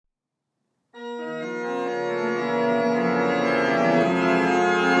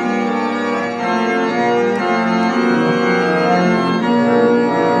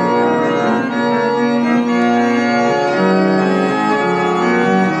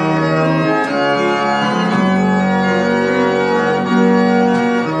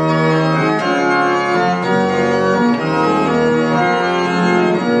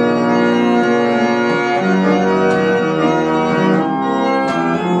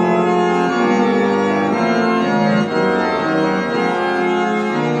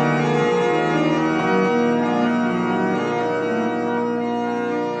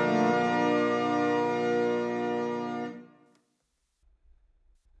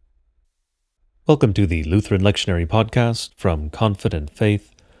Welcome to the Lutheran Lectionary podcast from Confident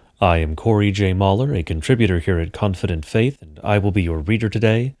Faith. I am Corey J. Mahler, a contributor here at Confident Faith, and I will be your reader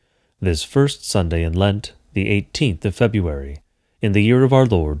today, this first Sunday in Lent, the 18th of February, in the year of our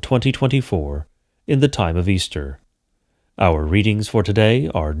Lord 2024, in the time of Easter. Our readings for today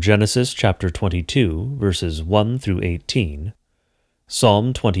are Genesis chapter 22, verses 1 through 18,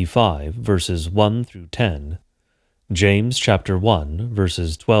 Psalm 25, verses 1 through 10, James chapter 1,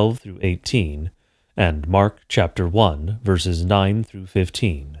 verses 12 through 18, and Mark chapter 1, verses 9 through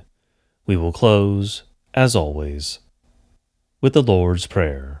 15. We will close, as always, with the Lord's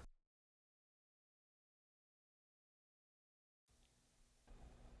Prayer.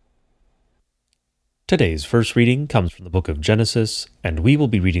 Today's first reading comes from the book of Genesis, and we will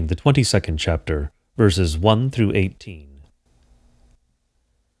be reading the 22nd chapter, verses 1 through 18.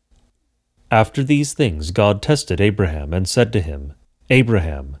 After these things God tested Abraham and said to him,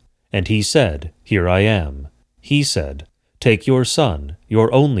 Abraham. And he said, Here I am. He said, Take your son,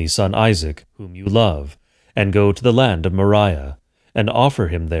 your only son Isaac, whom you love, and go to the land of Moriah, and offer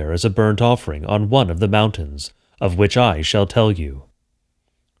him there as a burnt offering on one of the mountains, of which I shall tell you.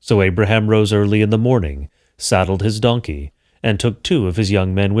 So Abraham rose early in the morning, saddled his donkey, and took 2 of his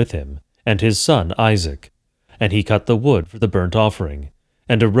young men with him, and his son Isaac. And he cut the wood for the burnt offering,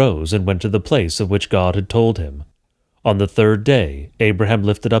 and arose and went to the place of which God had told him. On the 3rd day Abraham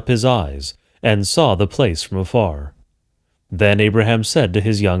lifted up his eyes, and saw the place from afar. Then Abraham said to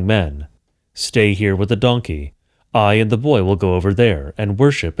his young men, Stay here with the donkey. I and the boy will go over there, and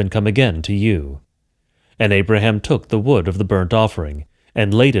worship and come again to you. And Abraham took the wood of the burnt offering,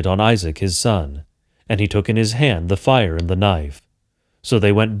 and laid it on Isaac his son. And he took in his hand the fire and the knife. So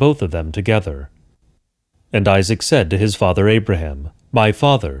they went both of them together. And Isaac said to his father Abraham, My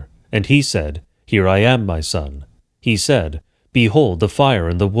father. And he said, Here I am, my son. He said, Behold the fire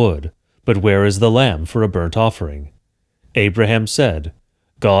and the wood, but where is the lamb for a burnt offering? Abraham said,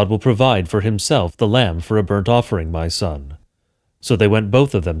 God will provide for himself the lamb for a burnt offering, my son. So they went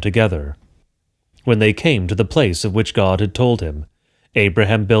both of them together. When they came to the place of which God had told him,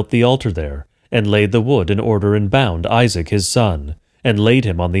 Abraham built the altar there, and laid the wood in order and bound Isaac his son, and laid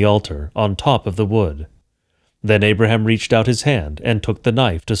him on the altar, on top of the wood. Then Abraham reached out his hand, and took the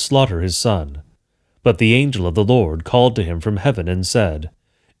knife to slaughter his son. But the angel of the Lord called to him from heaven and said,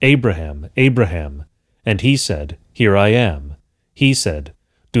 Abraham, Abraham. And he said, Here I am. He said,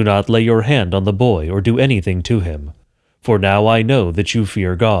 Do not lay your hand on the boy or do anything to him. For now I know that you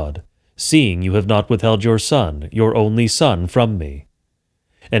fear God, seeing you have not withheld your son, your only son, from me.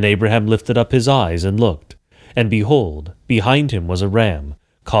 And Abraham lifted up his eyes and looked, and behold, behind him was a ram,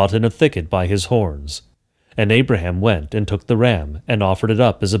 caught in a thicket by his horns. And Abraham went and took the ram, and offered it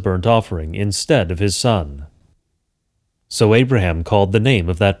up as a burnt offering instead of his son. So Abraham called the name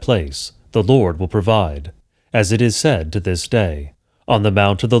of that place, The Lord will provide, as it is said to this day, On the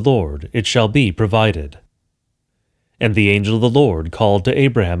mount of the Lord it shall be provided. And the angel of the Lord called to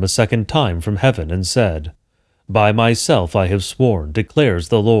Abraham a second time from heaven, and said, By myself I have sworn, declares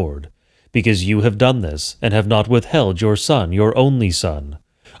the Lord, because you have done this, and have not withheld your son, your only son.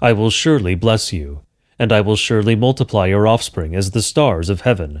 I will surely bless you, and I will surely multiply your offspring as the stars of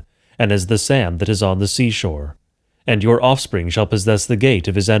heaven, and as the sand that is on the seashore. And your offspring shall possess the gate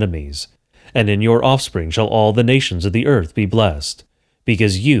of his enemies, and in your offspring shall all the nations of the earth be blessed,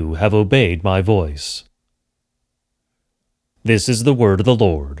 because you have obeyed my voice. This is the word of the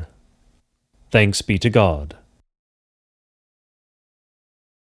Lord. Thanks be to God.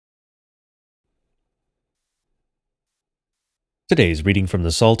 Today's reading from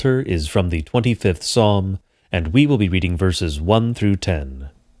the Psalter is from the 25th Psalm, and we will be reading verses 1 through 10.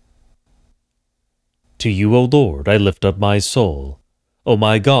 To you, O Lord, I lift up my soul. O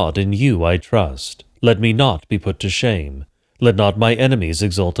my God, in you I trust. Let me not be put to shame. Let not my enemies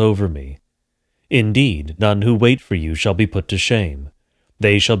exult over me. Indeed, none who wait for you shall be put to shame.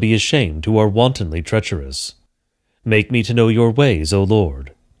 They shall be ashamed who are wantonly treacherous. Make me to know your ways, O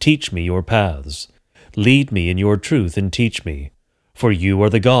Lord. Teach me your paths. Lead me in your truth and teach me. For you are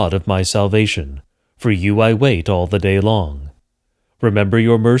the God of my salvation. For you I wait all the day long. Remember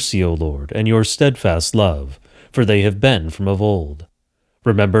your mercy, O Lord, and your steadfast love, for they have been from of old.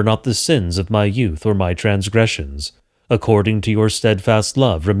 Remember not the sins of my youth or my transgressions. According to your steadfast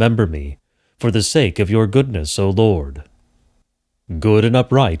love remember me, for the sake of your goodness, O Lord. Good and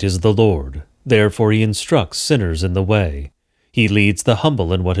upright is the Lord, therefore he instructs sinners in the way. He leads the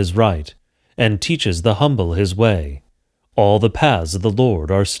humble in what is right, and teaches the humble his way. All the paths of the Lord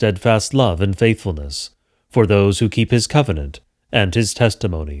are steadfast love and faithfulness, for those who keep his covenant and his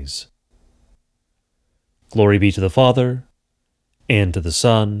testimonies. Glory be to the Father, and to the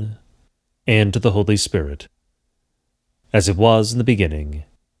Son, and to the Holy Spirit, as it was in the beginning,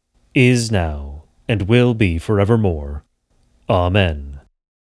 is now, and will be forevermore. Amen.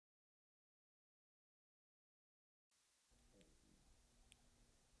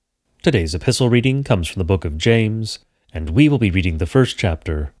 Today's epistle reading comes from the book of James, and we will be reading the first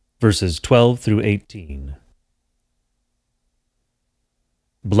chapter, verses 12 through 18.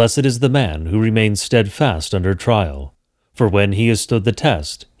 Blessed is the man who remains steadfast under trial, for when he has stood the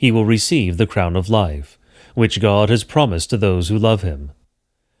test, he will receive the crown of life, which God has promised to those who love him.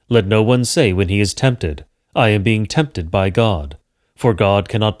 Let no one say when he is tempted, I am being tempted by God, for God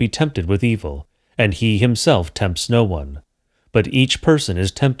cannot be tempted with evil, and he himself tempts no one. But each person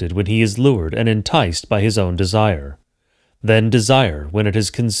is tempted when he is lured and enticed by his own desire. Then desire, when it is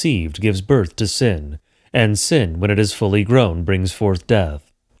conceived, gives birth to sin, and sin, when it is fully grown, brings forth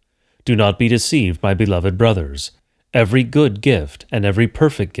death. Do not be deceived, my beloved brothers. Every good gift and every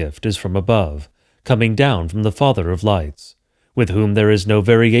perfect gift is from above, coming down from the Father of lights, with whom there is no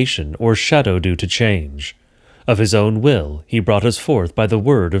variation or shadow due to change. Of his own will he brought us forth by the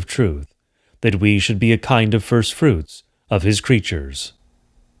word of truth, that we should be a kind of first fruits of his creatures.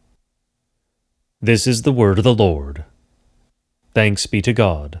 This is the word of the Lord. Thanks be to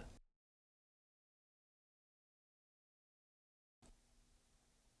God.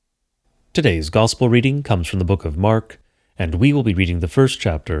 Today's Gospel reading comes from the book of Mark, and we will be reading the first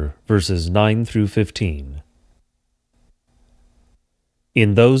chapter, verses 9 through 15.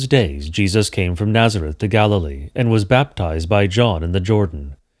 In those days Jesus came from Nazareth to Galilee, and was baptized by John in the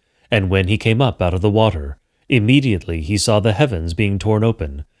Jordan. And when he came up out of the water, immediately he saw the heavens being torn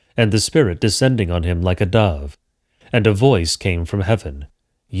open, and the Spirit descending on him like a dove. And a voice came from heaven,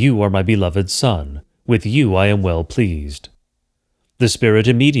 You are my beloved Son, with you I am well pleased. The Spirit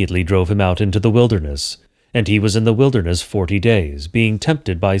immediately drove him out into the wilderness, and he was in the wilderness 40 days, being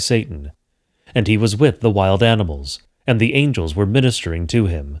tempted by Satan. And he was with the wild animals, and the angels were ministering to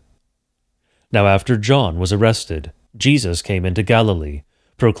him. Now after John was arrested, Jesus came into Galilee,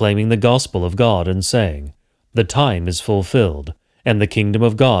 proclaiming the gospel of God and saying, The time is fulfilled, and the kingdom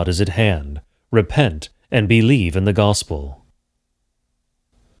of God is at hand. Repent and believe in the gospel.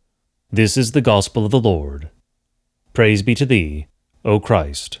 This is the gospel of the Lord. Praise be to thee, O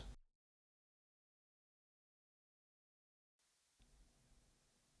Christ.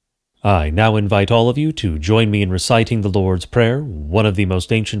 I now invite all of you to join me in reciting the Lord's Prayer, one of the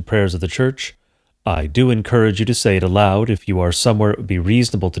most ancient prayers of the Church. I do encourage you to say it aloud if you are somewhere it would be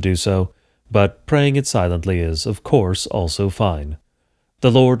reasonable to do so, but praying it silently is, of course, also fine.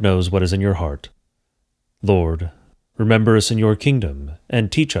 The Lord knows what is in your heart. Lord, remember us in your kingdom,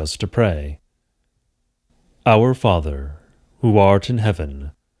 and teach us to pray. Our Father, who art in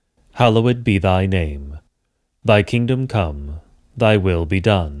heaven, hallowed be thy name. Thy kingdom come, thy will be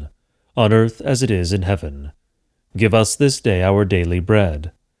done, on earth as it is in heaven. Give us this day our daily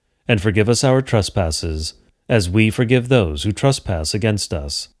bread, and forgive us our trespasses, as we forgive those who trespass against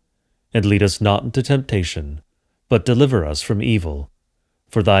us. And lead us not into temptation, but deliver us from evil.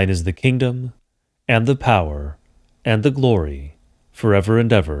 For thine is the kingdom, and the power, and the glory, forever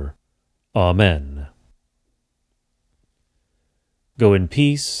and ever. Amen. Go in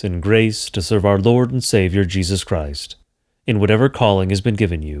peace and grace to serve our Lord and Savior Jesus Christ, in whatever calling has been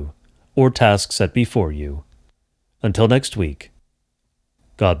given you, or task set before you. Until next week,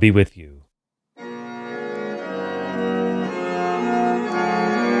 God be with you.